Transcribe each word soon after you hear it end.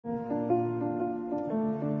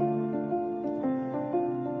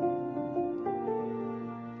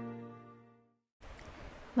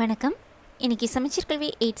வணக்கம். இன்னைக்கு சமச்சீர் கல்வி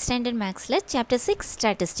 8th ஸ்டாண்டர்ட் மேக்ஸில் சாப்டர் 6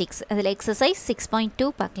 ஸ்டாட்டிஸ்டிக்ஸ் அதில் எக்ஸசைஸ் 6.2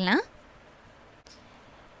 பார்க்கலாம்.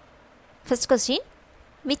 First question,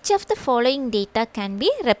 which of the following data can be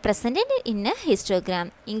represented in a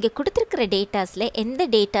histogram? இங்கே கொடுத்துருக்கிற டேட்டாஸில் எந்த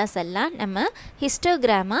டேட்டாஸ் எல்லாம் நம்ம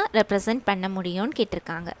ஹிஸ்டோகிராமாக ரெப்ரசன்ட் பண்ண முடியும்னு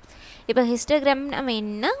கேட்டிருக்காங்க. இப்போ ஹிஸ்டோகிராம் நம்ம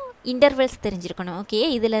என்ன இன்டர்வல்ஸ் தெரிஞ்சிருக்கணும். ஓகே,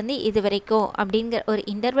 இதுலேருந்து இது வரைக்கும் அப்படிங்கிற ஒரு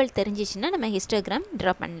இன்டர்வல் தெரிஞ்சிச்சுன்னா நம்ம ஹிஸ்டோகிராம்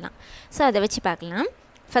ட்ரா பண்ணலாம். ஸோ அதை வச்சு பார்க்கலாம்.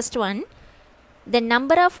 First one, the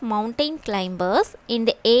number of mountain climbers in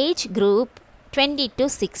the age group 20 to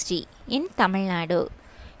 60 in Tamil Nadu.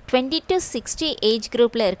 20 to 60 age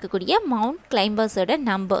groupல இருக்கக்கூடிய மவுண்ட் கிளைம்பர்ஸோட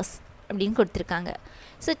நம்பர்ஸ் அப்படின்னு கொடுத்துருக்காங்க.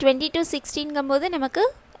 ஸோ 20 to 60ங்கும்போது நமக்கு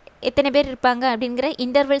எத்தனை பேர் இருப்பாங்க அப்படிங்கிற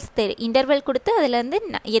இன்டர்வல் கொடுத்து அதில் வந்து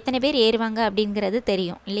எத்தனை பேர் ஏறுவாங்க அப்படிங்கிறது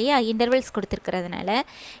தெரியும் இல்லையா? இன்டர்வல்ஸ் கொடுத்துருக்கிறதுனால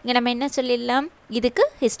இங்கே நம்ம என்ன சொல்லிடலாம், இதுக்கு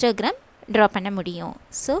ஹிஸ்டோகிராம் ட்ரா பண்ண முடியும்.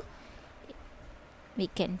 So we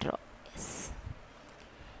can draw. Yes.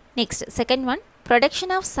 Next, second one, production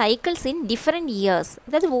of cycles in different years.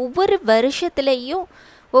 அதாவது ஒவ்வொரு வருஷத்துலேயும்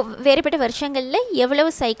வேறுபட்ட வருஷங்களில்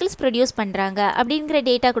எவ்வளவு சைக்கிள்ஸ் ப்ரொடியூஸ் பண்ணுறாங்க அப்படிங்கிற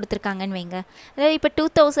டேட்டா கொடுத்துருக்காங்கன்னு வைங்க. அதாவது இப்போ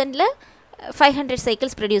 2000ல் 500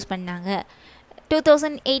 சைக்கிள்ஸ் ப்ரொடியூஸ் பண்ணாங்க,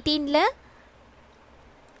 2018ல்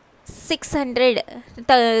 600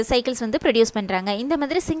 சைக்கிள்ஸ் வந்து ப்ரொடியூஸ் பண்ணுறாங்க. இந்த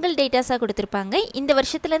மாதிரி சிங்கிள் டேட்டாஸாக கொடுத்துருப்பாங்க. இந்த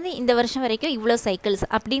வருஷத்துலேருந்து இந்த வருஷம் வரைக்கும் இவ்வளோ சைக்கிள்ஸ்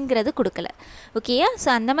அப்படிங்கிறது கொடுக்கல. ஓகேயா? ஸோ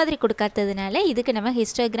அந்த மாதிரி கொடுக்காததுனால இதுக்கு நம்ம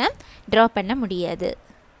ஹிஸ்டோகிராம் ட்ரா பண்ண முடியாது.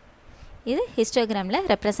 இது ஹிஸ்டோகிராமில்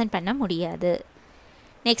ரெப்ரசன்ட் பண்ண முடியாது.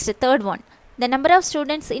 Next third one, the number of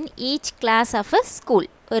students in each class of a school.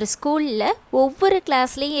 ஒரு ஸ்கூலில் ஒவ்வொரு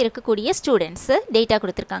கிளாஸ்லேயும் இருக்கக்கூடிய ஸ்டூடெண்ட்ஸு டேட்டா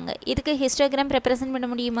கொடுத்துருக்காங்க. இதுக்கு ஹிஸ்டோகிராம் ரெப்ரசன்ட் பண்ண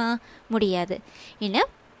முடியுமா? முடியாது. ஏன்னா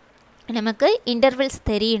நமக்கு இன்டர்வல்ஸ்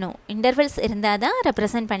தெரியணும். இன்டர்வல்ஸ் இருந்தால் தான்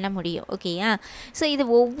ரெப்ரசன்ட் பண்ண முடியும். ஓகேயா? ஸோ இது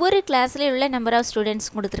ஒவ்வொரு கிளாஸ்லேயும் உள்ள நம்பர் ஆஃப் ஸ்டூடெண்ட்ஸ்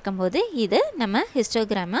கொடுத்துருக்கும் போது இது நம்ம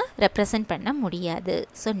ஹிஸ்டோகிராமை ரெப்ரசன்ட் பண்ண முடியாது.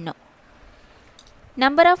 So no.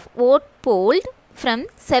 Number of vote bolt from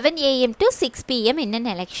 7 AM to 6 PM in an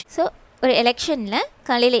election. So ஒரு எலெக்ஷனில்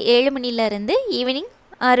காலையில் 7 மணிலேருந்து ஈவினிங்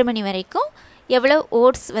 6 மணி வரைக்கும் எவ்வளோ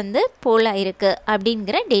ஓட்ஸ் வந்து போல் ஆகிருக்கு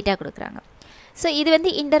அப்படிங்கிற டேட்டா கொடுக்குறாங்க. ஸோ இது வந்து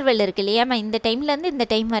இன்டர்வல் இருக்குது இல்லையா? இந்த டைம்லேருந்து இந்த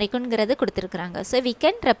டைம் வரைக்கும்ங்கிறது கொடுத்துருக்குறாங்க. So we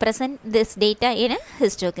can represent this data in a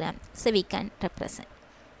histogram. So we can represent.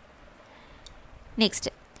 Next,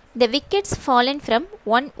 the wickets fallen from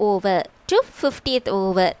 1 over to 50th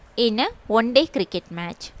over in a 1 day cricket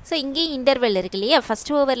match. So இங்கேயும் interval இருக்கு இல்லையா?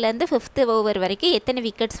 First ஓவர்லேருந்து 5th over வரைக்கும் எத்தனை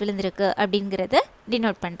wickets விழுந்திருக்கு அப்படிங்கிறத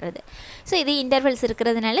denote பண்ணுறது. So இது intervals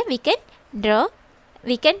இருக்கிறதுனால we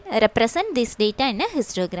can represent this data in a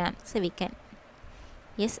histogram. So we can.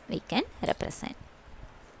 Yes, we can represent.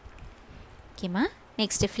 Okay ma.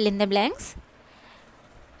 Next, fill in the blanks.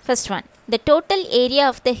 First one, the total area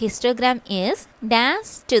of the histogram is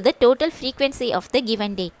dash to the total frequency of the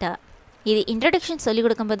given data. இது introduction சொல்லி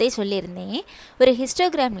கொடுக்கும்போதே சொல்லியிருந்தேன். ஒரு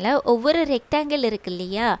ஹிஸ்டோகிராமில் ஒவ்வொரு rectangle இருக்கு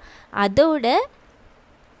இல்லையா, அதோட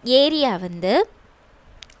area வந்து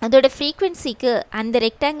அதோட ஃப்ரீக்வன்சிக்கு, அந்த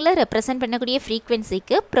ரெக்டாங்கிளை ரெப்ரசன்ட் பண்ணக்கூடிய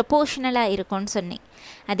ஃப்ரீக்வன்சிக்கு ப்ரொபோர்ஷனலாக இருக்கும்னு சொன்னேன்.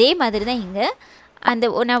 அதே மாதிரி தான் இங்கே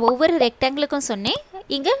நான் ஒவ்வொரு ரெக்டாங்கிளுக்கும் சொன்னேன்.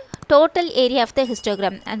 இங்கே total area of the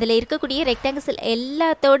histogram, அதில் இருக்கக்கூடிய ரெக்டாங்கிள்ஸ்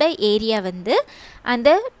எல்லாத்தோட ஏரியா வந்து அந்த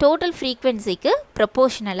டோட்டல் ஃப்ரீக்வன்சிக்கு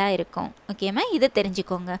ப்ரொபோர்ஷனலாக இருக்கும். ஓகேம்மா, இதை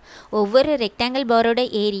தெரிஞ்சுக்கோங்க. ஒவ்வொரு ரெக்டாங்கிள் பாரோட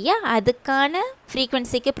ஏரியா அதுக்கான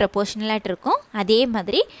ஃப்ரீக்வன்சிக்கு ப்ரொபோர்ஷனலாக இருக்கும். அதே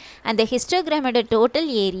மாதிரி அந்த ஹிஸ்டோகிராமோட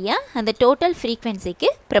டோட்டல் ஏரியா அந்த டோட்டல்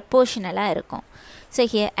ஃப்ரீக்வன்சிக்கு ப்ரொபோர்ஷனலாக இருக்கும். So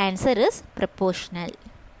here answer is proportional.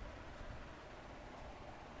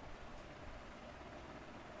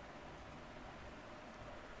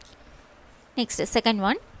 Next, second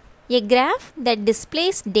one, a graph that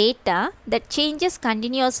displays data that changes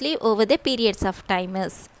continuously over the periods of time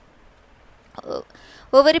is.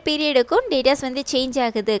 ஒவ்வொரு பீரியடுக்கும் டேட்டாஸ் வந்து சேஞ்ச்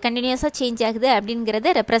ஆகுது, கண்டினியூஸாக சேஞ்ச் ஆகுது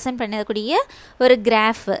அப்படிங்கிறத ரெப்ரசன்ட் பண்ணக்கூடிய ஒரு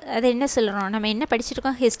கிராஃப். அது என்ன சொல்கிறோம், நம்ம என்ன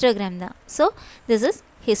படிச்சிருக்கோம், ஹிஸ்டோகிராம் தான். So this is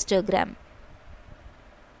histogram.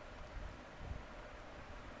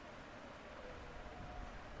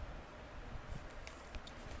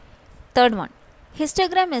 Third one,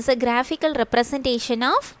 histogram is a graphical representation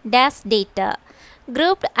of dash data.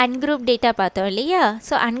 grouped ungrouped data பார்த்தோம் இல்லையா?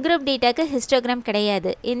 ஸோ ungrouped டேட்டாக்கு ஹிஸ்டோகிராம்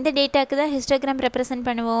கிடையாது. எந்த டேட்டாக்கு தான் ஹிஸ்டோகிராம் ரெப்ரசன்ட்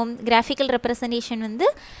பண்ணுவோம்? கிராஃபிக்கல் ரெப்ரசன்டேஷன் வந்து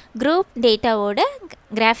குரூப் டேட்டாவோட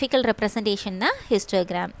கிராஃபிக்கல் ரெப்ரசன்டேஷன் தான்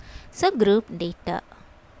ஹிஸ்டோகிராம். So group data.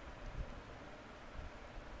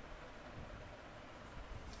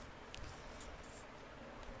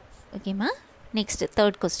 ஓகேம்மா. Next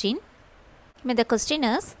third question. The question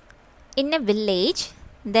is, in a village,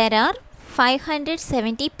 there are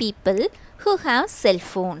 570 people who have cell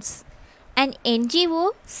phones. An NGO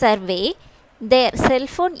survey their cell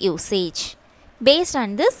phone usage. Based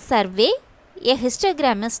on this survey, a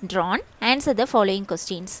histogram is drawn. Answer the following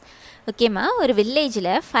questions. ஓகேம்மா, ஒரு வில்லேஜில்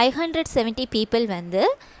 570 people வந்து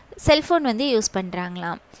cellphone வந்து use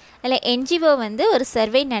பண்ணுறாங்களாம். அதில் NGO வந்து ஒரு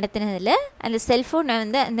survey நடத்தினதில் அந்த செல்ஃபோனை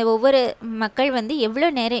வந்து அந்த ஒவ்வொரு மக்கள் வந்து எவ்வளோ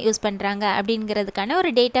நேரம் யூஸ் பண்ணுறாங்க அப்படிங்கிறதுக்கான ஒரு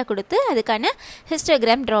டேட்டா கொடுத்து அதுக்கான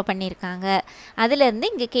ஹிஸ்டோகிராம் ட்ரா பண்ணியிருக்காங்க.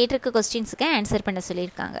 அதிலேருந்து இங்கே கேட்டிருக்க கொஸ்டின்ஸுக்கு ஆன்சர் பண்ண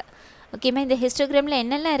சொல்லியிருக்காங்க. ஓகேம்மா, இந்த ஹிஸ்டோகிராமில்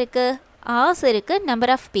என்னெல்லாம் இருக்குது? ஹார்ஸ் இருக்குது,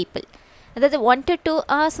 நம்பர் ஆஃப் பீப்புள், அதாவது 1 to 2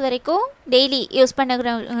 hours வரைக்கும் டெய்லி யூஸ்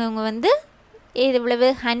பண்ணுறவங்க வந்து இவ்வளவு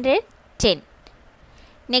 110.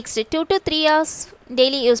 Next 2 to 3 hours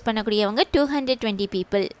daily use பண்ணக்கூடியவங்க 220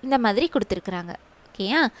 பீப்புள். இந்த மாதிரி கொடுத்துருக்குறாங்க.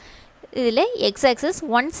 ஓகேயா, இதில் X access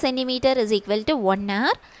 1 centimeter is equal to 1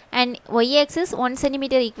 hour and Y access 1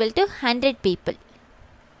 centimeter equal to 100 people.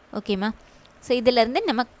 ஓகேம்மா, ஸோ இதிலேருந்து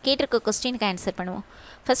நம்ம கேட்டிருக்க கொஸ்டினுக்கு ஆன்சர் பண்ணுவோம்.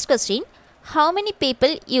 First question, how many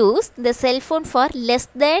people use the cell phone for less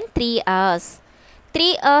than 3 hours? 3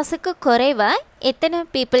 ஹவர்ஸுக்கு குறைவாக எத்தனை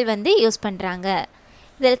பீப்புள் வந்து யூஸ் பண்ணுறாங்க?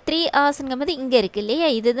 இதில் 3 ஹவர்ஸுங்கும்போது இங்கே இருக்குது இல்லையா,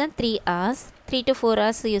 இதுதான் 3 hours. 3 to 4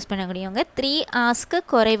 hours யூஸ் பண்ணக்கூடியவங்க 3 ஹவர்ஸ்க்கு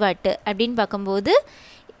குறைவாட்டு அப்படின்னு பார்க்கும்போது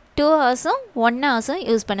 2 ஹவர்ஸும் 1 ஹவர்ஸும்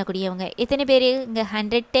யூஸ் பண்ணக்கூடியவங்க எத்தனை பேர்? இங்கே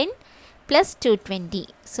 110 + 220.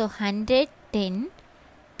 So 110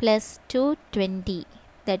 + 220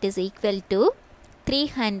 that is equal to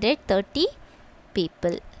 330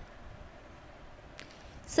 people.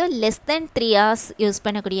 So less than 3 hours use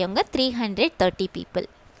பண்ணக்கூடியவங்க 330 people.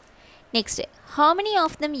 Next, how many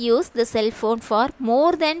of them use the cell phone for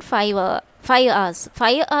more than 5 hours?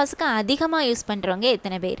 5 ஹவர்ஸ்க்கு அதிகமாக யூஸ் பண்ணுறவங்க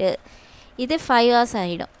எத்தனை பேர்? இது 5 hours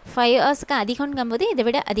ஆகிடும். 5 ஹவர்ஸ்க்கு அதிகம்ங்கும்போது இதை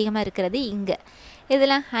விட அதிகமாக இருக்கிறது இங்கே.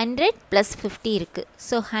 இதில் 100 + 50 இருக்குது.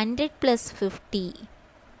 So 100 + 50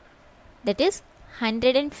 that is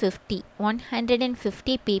 150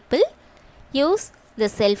 people use the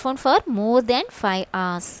cell phone for more than 5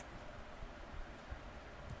 hours.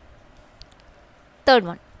 Third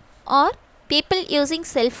one, or people using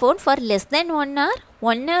cell phone for less than 1 hour?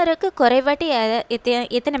 1 ஹவருக்கு குறைவாட்டி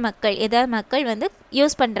எத்தனை மக்கள், ஏதாவது மக்கள் வந்து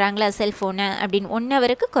யூஸ் பண்ணுறாங்களா செல்ஃபோனை அப்படின்னு? 1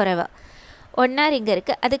 ஹவருக்கு குறைவா. 1 hour இங்கே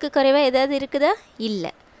இருக்குது, அதுக்கு குறைவாக ஏதாவது இருக்குதா?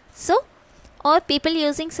 இல்லை. So R people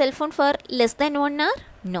using cell phone for less than 1 hour?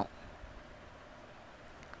 No.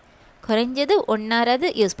 குறைஞ்சது 1 ஹவராவது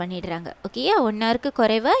யூஸ் பண்ணிடுறாங்க. ஓகேயா, 1 ஹவருக்கு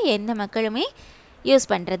குறைவாக எந்த மக்களுமே யூஸ்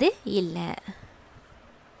பண்ணுறது இல்லை.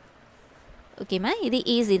 ஓகேம்மா, இது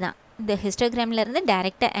ஈஸி தான். இந்த ஹிஸ்டோகிராம்லேருந்து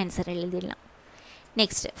டைரெக்டாக ஆன்சர் எழுதிடலாம்.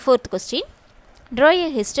 Next, fourth question, draw a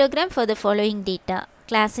histogram for the following data.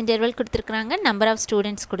 Class interval கொடுத்துருக்குறாங்க, நம்பர் ஆஃப்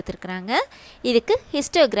ஸ்டூடெண்ட்ஸ் கொடுத்துருக்குறாங்க, இதுக்கு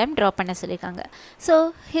ஹிஸ்டோகிராம் ட்ரா பண்ண சொல்லியிருக்காங்க. ஸோ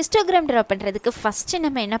ஹிஸ்டோகிராம் ட்ரா பண்ணுறதுக்கு ஃபஸ்ட்டு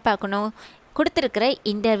நம்ம என்ன பார்க்கணும்? கொடுத்துருக்கிற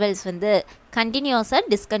இன்டர்வல்ஸ் வந்து கண்டினியூஸாக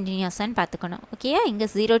டிஸ்கண்டினியூஸான்னு பார்த்துக்கணும். ஓகேயா, இங்கே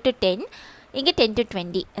 0 to 10, இங்கே 10 to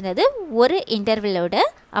 20. அதாவது ஒரு இன்டர்வலோட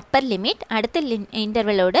அப்பர் லிமிட் அடுத்த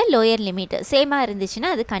இன்டர்வலோட லோயர் லிமிட் சேமாக இருந்துச்சுன்னா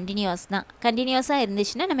அது கண்டினியூஸ் தான். கண்டினியூஸாக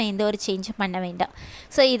இருந்துச்சுன்னா நம்ம எந்த ஒரு சேஞ்சும் பண்ண வேண்டாம்.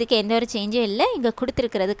 ஸோ இதுக்கு எந்த ஒரு சேஞ்சும் இல்லை. இங்கே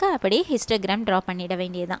கொடுத்துருக்கிறதுக்கு அப்படியே ஹிஸ்டோகிராம் ட்ரா பண்ணிட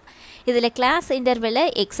வேண்டியதுதான். இதில் கிளாஸ் இன்டர்வலை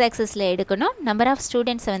எக்ஸ் ஆக்சஸில் எடுக்கணும், நம்பர் ஆஃப்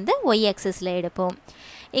ஸ்டூடெண்ட்ஸை வந்து ஒய் ஆக்சஸில் எடுப்போம்.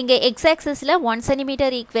 இங்கே எக்ஸ் ஆக்சஸில் 1 centimeter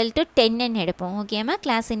equal to 10 எடுப்போம். ஓகேம்மா,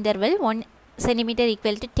 class interval 1 centimeter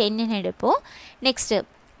equal to 10 எடுப்போம். நெக்ஸ்ட்டு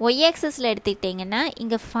ஒய் ஆக்சஸில் எடுத்துக்கிட்டிங்கன்னா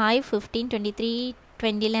இங்கே 5, 15, 23,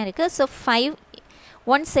 20லாம் இருக்குது. ஸோ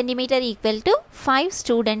 1 centimeter equal to 5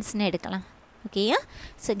 ஸ்டூடெண்ட்ஸ்னு எடுக்கலாம். ஓகேயா,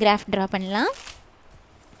 ஸோ கிராஃப் ட்ரா பண்ணலாம்.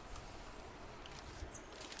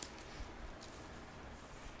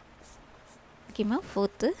 ஓகேம்மா,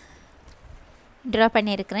 ஃபோர்த்து ட்ரா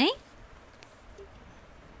பண்ணியிருக்கிறேன்.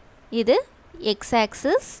 இது எக்ஸ்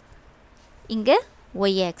ஆக்சிஸ், இங்கே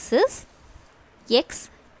Y axis, X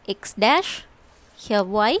X dash, here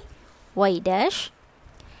y y dash,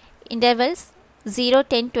 intervals 0,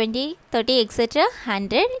 10, 20, 30 etc.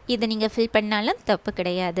 100. இதை நீங்கள் ஃபில் பண்ணாலும் தப்பு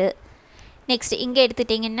கிடையாது. நெக்ஸ்ட் இங்கே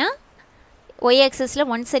எடுத்துட்டிங்கன்னா ஒய் ஆக்சஸில்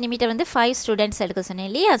 1 centimeter வந்து 5 ஸ்டூடெண்ட்ஸ் எடுக்க சொன்னேன்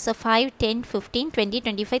இல்லையா. So 5, 10, 15, 20,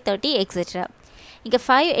 25, 30 etc. இங்கே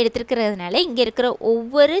 5 எடுத்துருக்கிறதுனால இங்கே இருக்கிற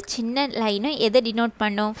ஒவ்வொரு சின்ன லைனும் எதை டினோட்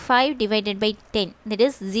பண்ணும்? 5 divided by 10 that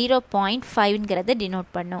is 0.5ங்கிறத denote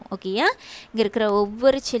பண்ணும். ஓகேயா, இங்கே இருக்கிற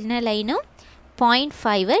ஒவ்வொரு சின்ன லைனும்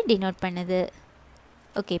 0.5 டினோட் பண்ணுது.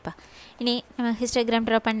 ஓகேப்பா, இனி நம்ம ஹிஸ்டோகிராம்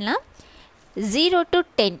ட்ரா பண்ணலாம். 0 to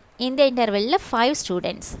 10 இந்த இன்டர்வெல்லில் 5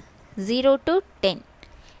 ஸ்டூடெண்ட்ஸ். 0 to 10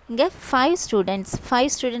 இங்கே 5 ஸ்டூடெண்ட்ஸ்.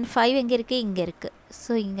 5 எங்கே இருக்குது? இங்கே இருக்குது.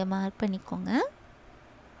 ஸோ இங்கே மார்க் பண்ணிக்கோங்க.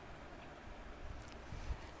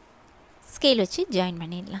 ஸ்கேல் வச்சு ஜாயின்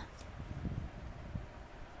பண்ணிடலாம்.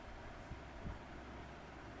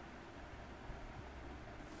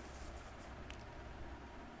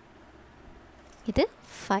 இது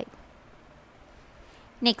 5.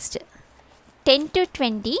 Next 10 to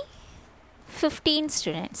 20 15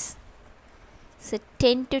 students. So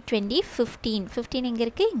 10 to 20, 15. 15 எங்க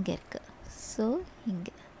இருக்கு? இங்க இருக்கு. So இங்க.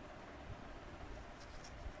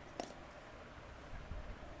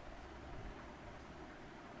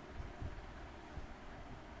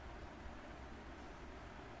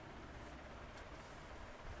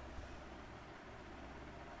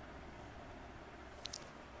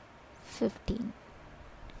 $15.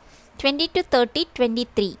 20 to 30,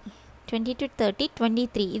 23. 20 to 30,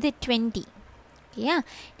 23. இது 20. ஓகேயா?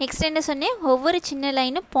 நெக்ஸ்ட் என்ன சொன்னேன்? ஒவ்வொரு சின்ன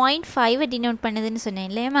லைனும் 0.5 டினோட் பண்ணுதுன்னு சொன்னேன்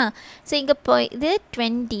இல்லையாம்மா? ஸோ இங்கே இது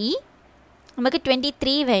 20, நமக்கு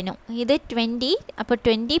 23 வேணும். இது 20, அப்போ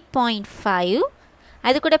 20.5.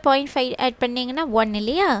 அது கூட 0.5 ஆட் பண்ணிங்கன்னா 1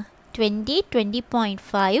 இல்லையா? 20,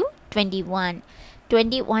 20.5, 21.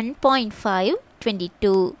 21.5,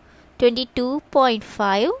 22.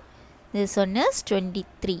 22.5, this one is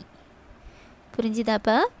 23.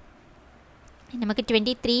 புரிஞ்சுதாப்பா? நமக்கு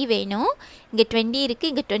 23 வேணும். இங்கே 20 இருக்குது,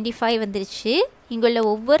 இங்கே 25 வந்துருச்சு. இங்குள்ள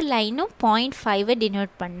ஒவ்வொரு லைனும் 0.5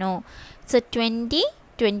 டினோட் பண்ணும். ஸோ 20,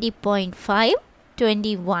 20.5,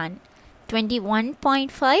 21.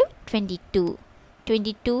 21.5, 22.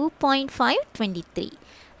 22.5, 23.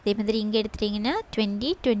 அதே மாதிரி இங்கே எடுத்துட்டிங்கன்னா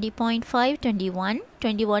 20, 20.5, 21.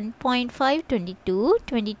 21.5, 22.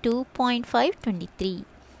 22.5, 23.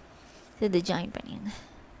 இது ஜாயின் பண்ணிடுங்க.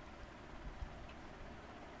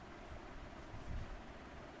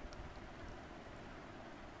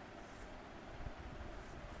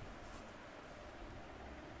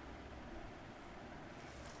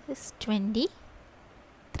 Is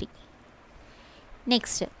 23.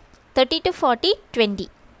 Next 30 to 40, 20.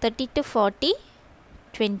 30 to 40,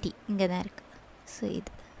 20. இங்கே தான் இருக்கு. ஸோ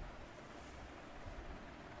இது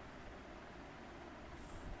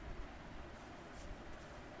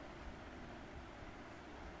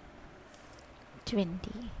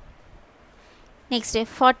Next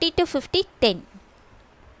 40 to 50, 10.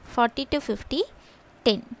 40 to 50,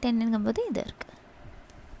 10. 10ங்கும்போது இது இருக்கு.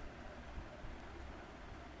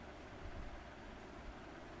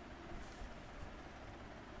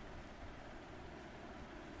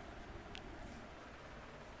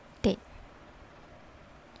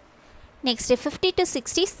 Next 50 to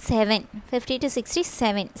 67. 50 to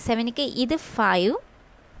 67. 7க்கு இது 5.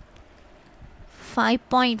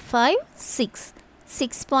 5.5, 6.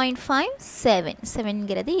 6.5, 7.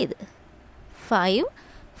 7ங்கிறது இது 5.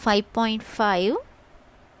 5.5,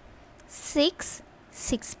 6.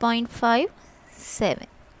 6.5, 7.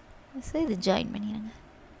 ஸோ இது ஜாயின் பண்ணிடுங்க.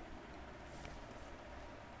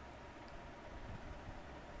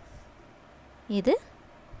 இது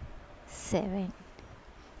 7.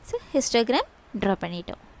 ஸோ ஹிஸ்டோகிராம் ட்ரா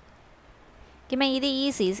பண்ணிட்டோம். ஓகேம்மா, இது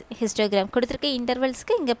ஈஸி. ஹிஸ்டோகிராம் கொடுத்துருக்க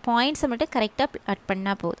இன்டர்வல்ஸ்க்கு இங்கே பாயிண்ட்ஸை மட்டும் கரெக்டாக அட்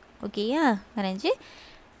பண்ணால் போதும். ஓகேயா? வரைஞ்சி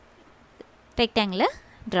ரெக்டாங்கிளை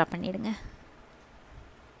ட்ரா பண்ணிவிடுங்க.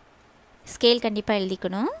 ஸ்கேல் கண்டிப்பாக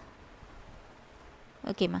எழுதிக்கணும்.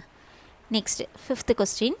 ஓகேம்மா. Next 5th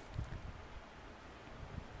question.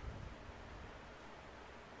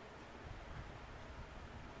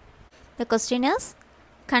 The question is,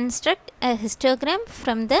 construct a histogram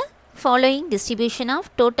from the following distribution of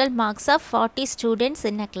total marks of 40 students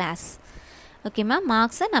in a class. ஓகேம்மா,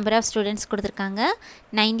 மார்க்ஸை நம்பர் ஆஃப் ஸ்டூடெண்ட்ஸ் கொடுத்துருக்காங்க.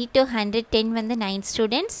 90 to 110 வந்து 9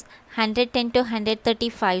 students, 110 to 130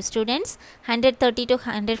 5 students, 130 to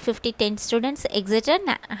 150 10 students, etcetera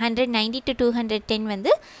 190 to 210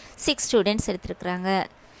 வந்து 6 students எடுத்துருக்குறாங்க.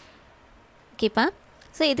 ஓகேப்பா.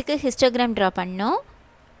 So இதுக்கு histogram draw பண்ணோம்.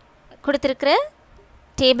 கொடுத்துருக்குற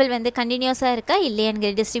table வந்து கண்டினியூஸாக இருக்கா இல்லையாங்கிற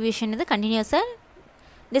டிஸ்ட்ரிபியூஷன் வந்து கண்டினியூஸாக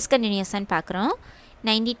டிஸ்கண்டினியூஸான்னு பார்க்குறோம்.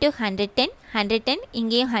 90 to 110, 110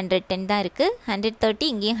 இங்கேயும் 110 தான் இருக்குது, 130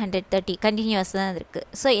 இங்கேயும் 130 கண்டினியூஸ் தான் இருக்குது.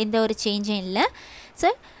 ஸோ எந்த ஒரு சேஞ்சும் இல்லை. ஸோ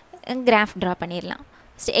கிராஃப் ட்ரா பண்ணிடலாம்.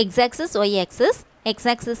 X axis, Y axis. X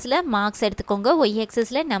ஆக்சிஸில் marks எடுத்துக்கோங்க, ஒய்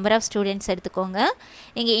ஆக்சிஸில் நம்பர் ஆஃப் ஸ்டூடெண்ட்ஸ் எடுத்துக்கோங்க.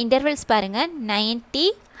 இங்கே இன்டர்வல்ஸ் பாருங்கள், 90,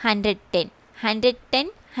 110, 110,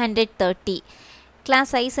 130.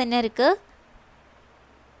 கிளாஸ் சைஸ் என்ன இருக்குது?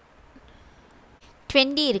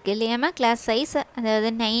 20 இருக்குது இல்லையாம்மா கிளாஸ் சைஸ். அதாவது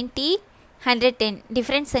 90, 110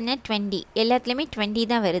 டிஃப்ரென்ஸ் என்ன? 20. எல்லாத்துலேயுமே 20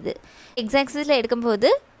 தான் வருது. எக்ஸாக்ஸில் எடுக்கும்போது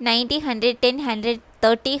 90, 110,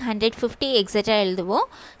 130, 150 எக்ஸெட்ரா எழுதுவோம்.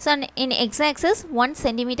 So in x-axis 1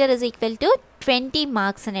 centimeter is equal to 20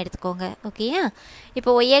 மார்க்ஸ்ன்னு எடுத்துக்கோங்க. ஓகேயா?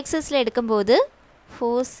 இப்போ ஒய் ஆக்சஸில் எடுக்கும்போது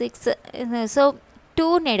 4, 6, ஸோ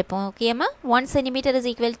 2ன்னு எடுப்போம். ஓகேம்மா, 1 centimeter is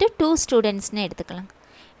equal to 2 ஸ்டூடெண்ட்ஸ்ன்னு எடுத்துக்கலாம்.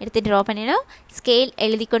 எடுத்து ட்ரா பண்ணிடும். ஸ்கேல்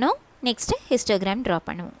எழுதிக்கணும். நெக்ஸ்ட்டு ஹிஸ்டோகிராம் ட்ரா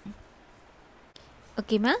பண்ணுவோம்.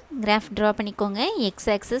 ஓகேம்மா, கிராஃப் ட்ரா பண்ணிக்கோங்க. X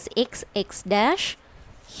access X, X dash,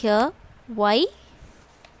 here Y,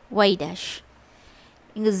 Y dash.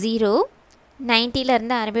 இங்கே 0,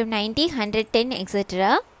 90லேருந்து ஆரம்பிக்கும், 90, 110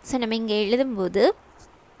 எக்ஸெட்ரா. ஸோ நம்ம இங்கே எழுதும்போது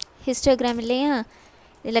ஹிஸ்டோகிராம் இல்லையா,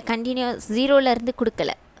 இதில் கண்டினியூஸ் ஜீரோலேருந்து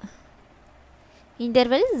கொடுக்கல,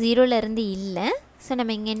 இன்டர்வல் ஜீரோலேருந்து இல்லை. ஸோ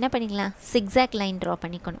நம்ம இங்கே என்ன பண்ணிக்கலாம், சிக்ஸாக் லைன் ட்ரா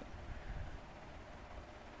பண்ணிக்கணும்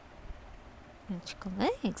வச்சுக்கோங்க.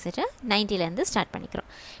 எக்ஸட்ரா 90லேருந்து ஸ்டார்ட் பண்ணிக்கிறோம்.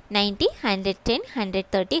 90, 110,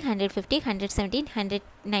 130, 150, 117,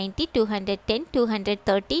 190, 210,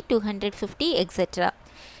 230, 250 எக்ஸட்ரா.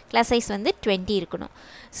 கிளாஸ் சைஸ் வந்து 20 இருக்கணும்.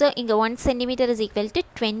 ஸோ இங்கே 1 சென்டிமீட்டர் இஸ் ஈக்குவல் டு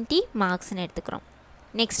 20 மார்க்ஸ்ன்னு எடுத்துக்கிறோம்.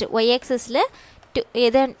 நெக்ஸ்ட் ஒய் ஆக்சஸில்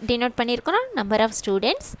எதை டினோட் பண்ணியிருக்கிறோம், நம்பர் ஆஃப்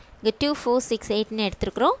ஸ்டூடெண்ட்ஸ். இங்கே 2, 4, 6, 8ன்னு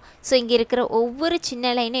எடுத்துருக்குறோம். ஸோ இங்கே இருக்கிற ஒவ்வொரு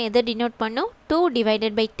சின்ன லைனும் எதை டினோட் பண்ணும், 2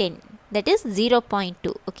 divided by 10, that is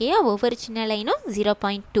 0.2. okay, ஒவ்வொரு சின்ன லைனும்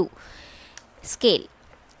 0.2 scale.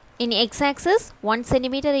 In x-axis 1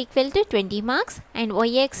 centimeter equal to 20 marks and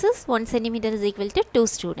y-axis 1 centimeter is equal to 2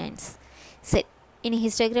 students. சரி, இனி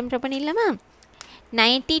histogram ட்ரா பண்ணிடலாமா?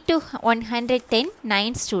 90 to 110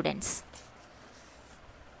 9 students.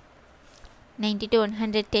 90 to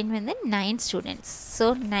 110 வந்து 9 students. So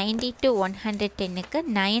 90 to 110க்கு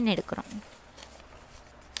 9 எடுக்கிறோம்.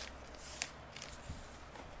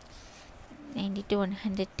 90 to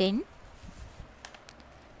 110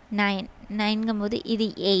 9 9ங்கும்போது இது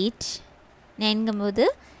 8, 9ங்கும்போது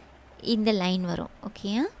இந்த லைன் வரும்.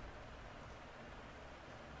 ஓகேயா,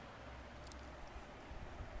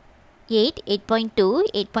 8, 8.2,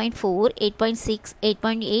 8.4, 8.6,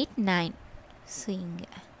 8.8, 9. ஸோ இங்கே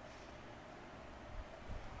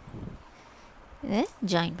இதை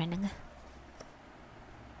ஜாயின் பண்ணுங்க.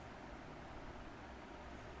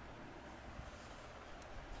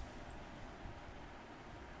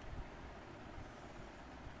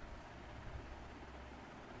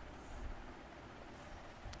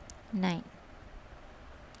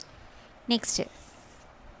 Next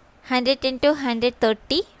 110 to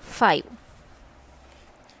 135,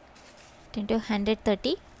 10 to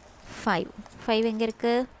 135, 5 எங்கே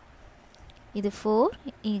இருக்கு, இது 4,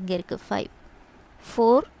 இங்கே இருக்கு 5,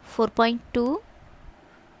 4, 4.2,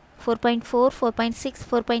 4.4, 4.6,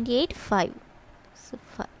 4.8, 5. So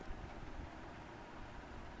 5.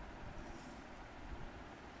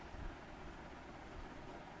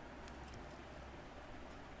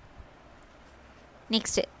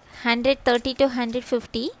 Next 130 to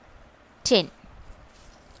 150, 10.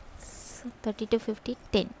 So 30 to 50,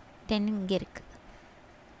 10. 10 இங்கே இருக்கு.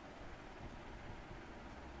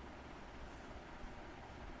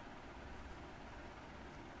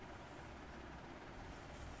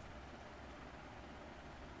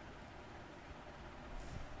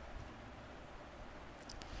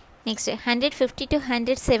 Next 150 to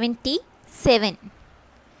 177,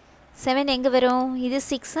 7 எங்கே வரும், இது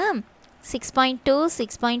 6, 6.2,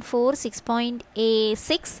 6.4,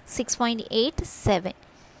 6.6, 6.8, 7.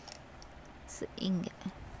 So இங்கே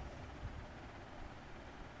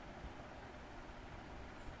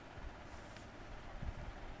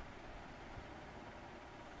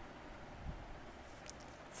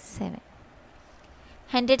seven.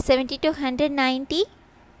 170 to 190,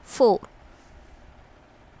 4.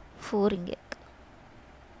 4 இங்கே இருக்கு.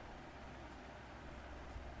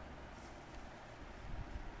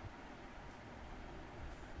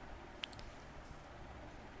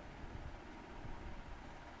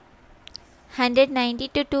 Hundred 90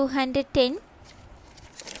 to 210,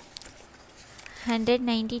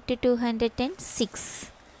 190 to 210, 6.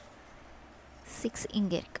 6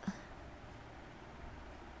 இங்கே இருக்கு.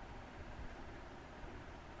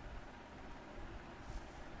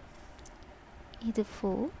 இது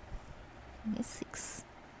 4, இங்கே 6.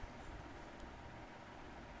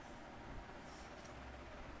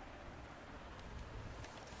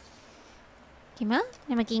 ஓகேமா,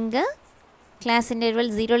 நமக்கு இங்கே கிளாஸ் இன்டர்வல்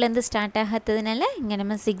 0லேருந்து ஸ்டார்ட் ஆகாததுனால இங்கே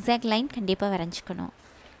நம்ம சிக்ஸாக் லைன் கண்டிப்பாக வரைஞ்சிக்கணும்.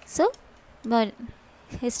 ஸோ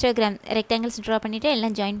ஹிஸ்டோகிராம் ரெக்டாங்கிள்ஸ் ட்ரா பண்ணிவிட்டு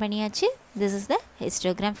எல்லாம் ஜாயின் பண்ணியாச்சு. This is the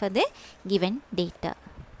histogram for the given data.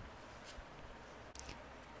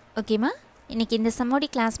 ஓகேம்மா, இன்றைக்கி இந்த சம்மோடி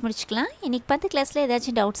கிளாஸ் முடிச்சுக்கலாம். இன்றைக்கி 10 கிளாஸில்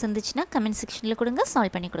ஏதாச்சும் டவுட்ஸ் இருந்துச்சுன்னா கமெண்ட் செக்ஷனில் கொடுங்க,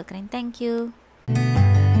 சால்வ் பண்ணி கொடுக்குறேன். தேங்க்யூ.